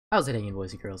How's it hanging,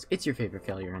 boys and girls? It's your favorite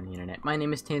failure on the internet. My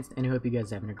name is Tintz, and I hope you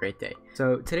guys are having a great day.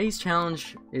 So today's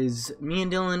challenge is me and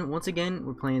Dylan. Once again,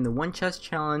 we're playing the one chest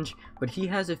challenge, but he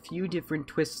has a few different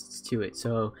twists to it.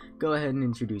 So go ahead and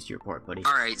introduce your part, buddy.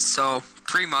 All right, so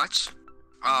pretty much,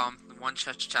 the one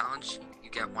chest challenge, you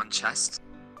get one chest.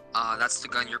 That's the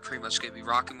gun you're pretty much gonna be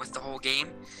rocking with the whole game,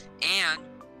 and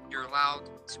you're allowed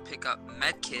to pick up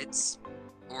med kits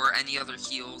or any other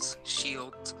heals,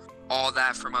 shields, all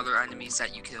that from other enemies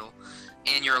that you kill,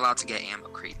 and you're allowed to get ammo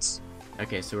crates.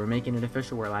 Okay, so we're making it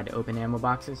official. We're allowed to open ammo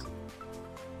boxes?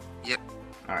 Yep.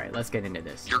 Alright, let's get into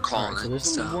this. You're calling so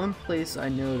there's one place I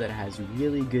know that has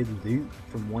really good loot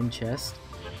from one chest,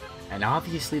 and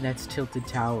obviously that's Tilted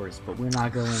Towers, but we're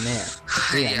not going there.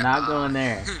 Yeah, not going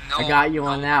there. No, I got you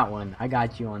on that one. I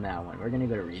got you on that one. We're gonna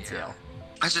go to retail.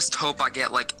 I just hope I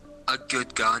get like a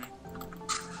good gun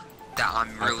that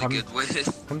I'm really good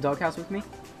with. Come doghouse with me?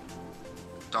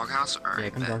 Doghouse? Alright. Yeah,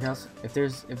 come doghouse. If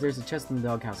there's a chest in the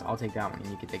doghouse, I'll take that one, and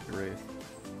you can take the roof.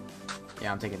 Yeah,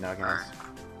 I'm taking doghouse.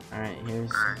 Alright,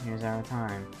 here's our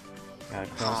time. Gotta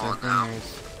cross our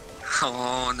fingers.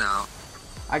 Oh no.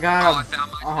 I got I found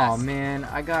my chest. Man,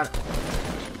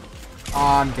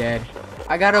 I'm dead.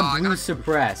 I got a blue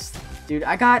suppressed. Dude,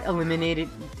 I got eliminated.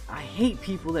 I hate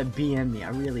people that BM me, I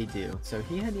really do. So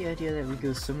he had the idea that we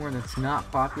go somewhere that's not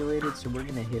populated, so we're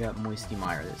gonna hit up Moisty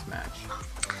Mire this match.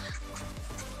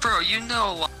 Bro, you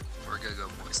know we're gonna go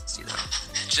Moisty though.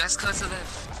 Just cause of that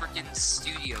freaking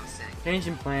studio thing.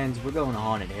 Changing plans, we're going to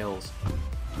Haunted Hills.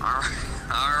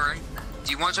 Alright.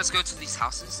 Do you want to just go to these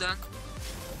houses then?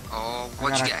 Oh,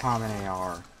 what'd you get? I got a common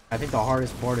AR. I think the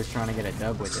hardest part is trying to get a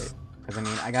dub with it. Because, I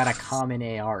mean, I got a common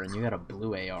AR and you got a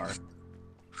blue AR.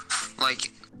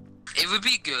 Like, it would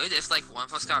be good if, like, one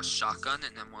of us got a shotgun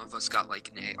and then one of us got,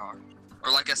 like, an AR.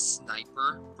 Or, like, a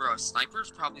sniper. Bro, a sniper's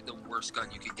probably the worst gun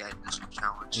you could get in this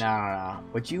challenge. No.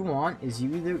 What you want is you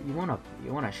want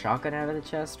a shotgun out of the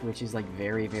chest, which is, like,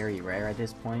 very, very rare at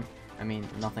this point. I mean,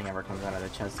 nothing ever comes out of the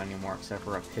chest anymore except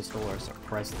for a pistol or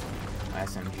suppressed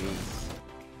SMG.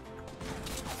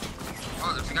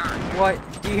 Oh, there's a guy right here.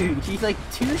 What? Dude, he like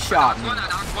two-shot me.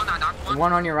 One.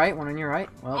 One on your right, one on your right.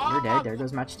 Well, you're dead. There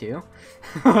goes match 2.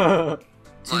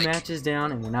 Two matches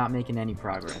down, and we're not making any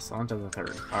progress. On to the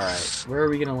third. Alright, where are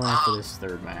we gonna land for this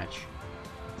third match?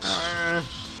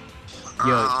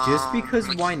 Yo, just because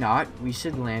why not, we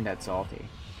should land at Salty.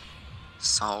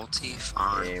 Salty?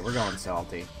 Fine. Yeah, we're going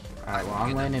Salty. Alright, well,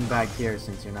 I'm landing back here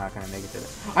since you're not gonna make it to the...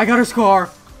 I got a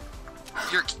scar!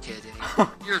 You're kidding.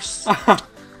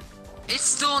 It's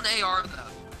still an AR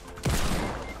though.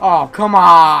 Oh, come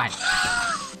on!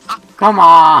 Come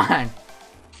on!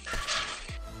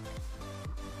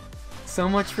 So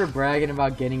much for bragging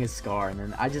about getting a scar, and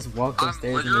then I just walked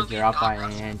upstairs and they dropped by a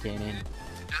hand cannon.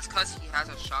 Just cause he has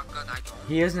a shotgun, I don't.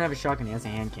 He doesn't have a shotgun, he has a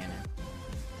hand cannon.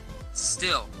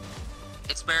 Still,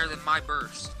 it's better than my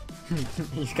burst.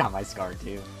 He's got my scar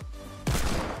too.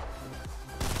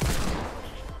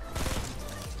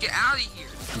 Get out of here!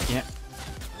 You can't.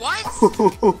 What?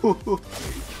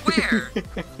 Where?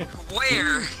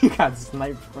 Where? You got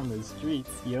sniped from the streets,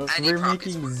 yo. We're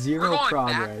making zero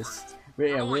progress.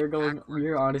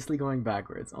 We're honestly going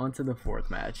backwards. On to the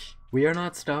fourth match. We are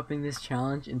not stopping this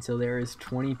challenge until there is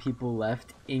 20 people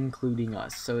left, including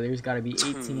us. So there's got to be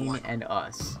 18 and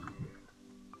us.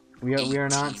 We are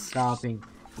not stopping.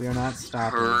 We are not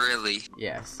stopping. Really?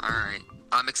 Yes. Alright.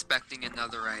 I'm expecting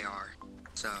another AR.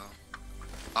 So.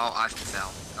 Oh, I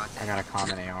fell. God dang I got a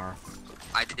common AR.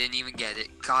 I didn't even get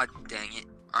it. God dang it.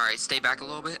 Alright, stay back a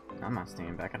little bit. I'm not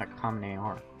staying back. I got a common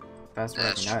AR. The faster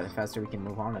I can die, the faster we can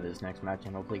move on to this next match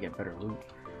and hopefully get better loot.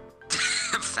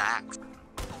 Fact.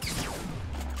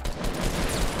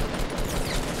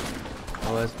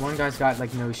 Oh, this one guy's got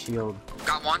like no shield.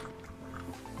 Got one.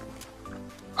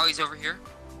 Oh, he's over here.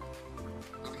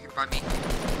 Over here by me.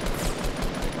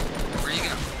 Where you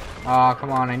go? Aw,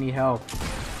 come on, I need help.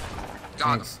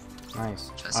 Got Thanks.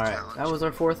 Nice. Just Alright, challenge. that was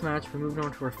our fourth match. We're moving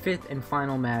on to our fifth and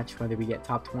final match, whether we get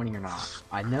top 20 or not.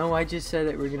 I know I just said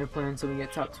that we're going to play until we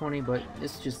get top 20, but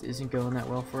this just isn't going that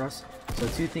well for us. So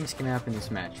two things can happen this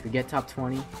match. We get top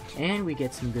 20, and we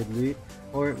get some good loot,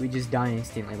 or we just die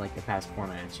instantly like the past 4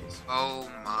 matches. Oh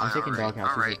my. I'm taking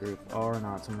doghouse as a Alright. group. Or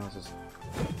not, someone else's.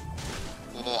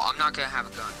 Well, I'm not gonna have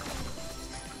a gun.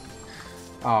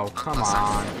 Oh, come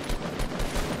on.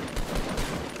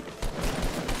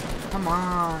 Come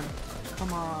on.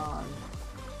 Come on.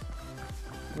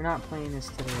 We're not playing this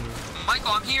today.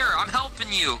 Michael, I'm here. I'm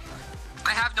helping you.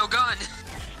 I have no gun.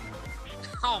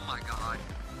 Oh my god.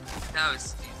 That was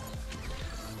stupid.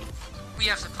 We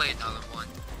have to play another one.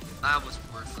 That was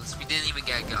worthless. We didn't even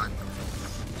get a gun.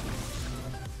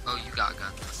 Oh, you got a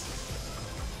gun.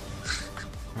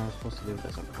 I was supposed to do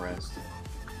this, I'm pressed.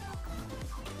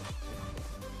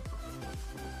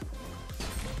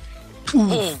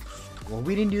 Oh. Well,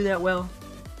 we didn't do that well.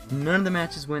 None of the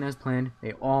matches went as planned.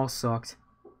 They all sucked.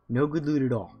 No good loot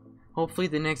at all. Hopefully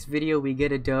the next video we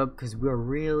get a dub, because we're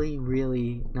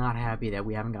really not happy that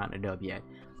we haven't gotten a dub yet.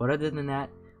 But other than that,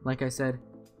 like I said,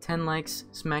 10 likes,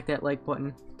 smack that like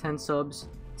button, 10 subs,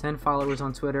 10 followers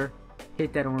on Twitter,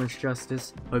 hit that orange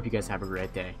justice. Hope you guys have a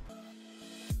great day.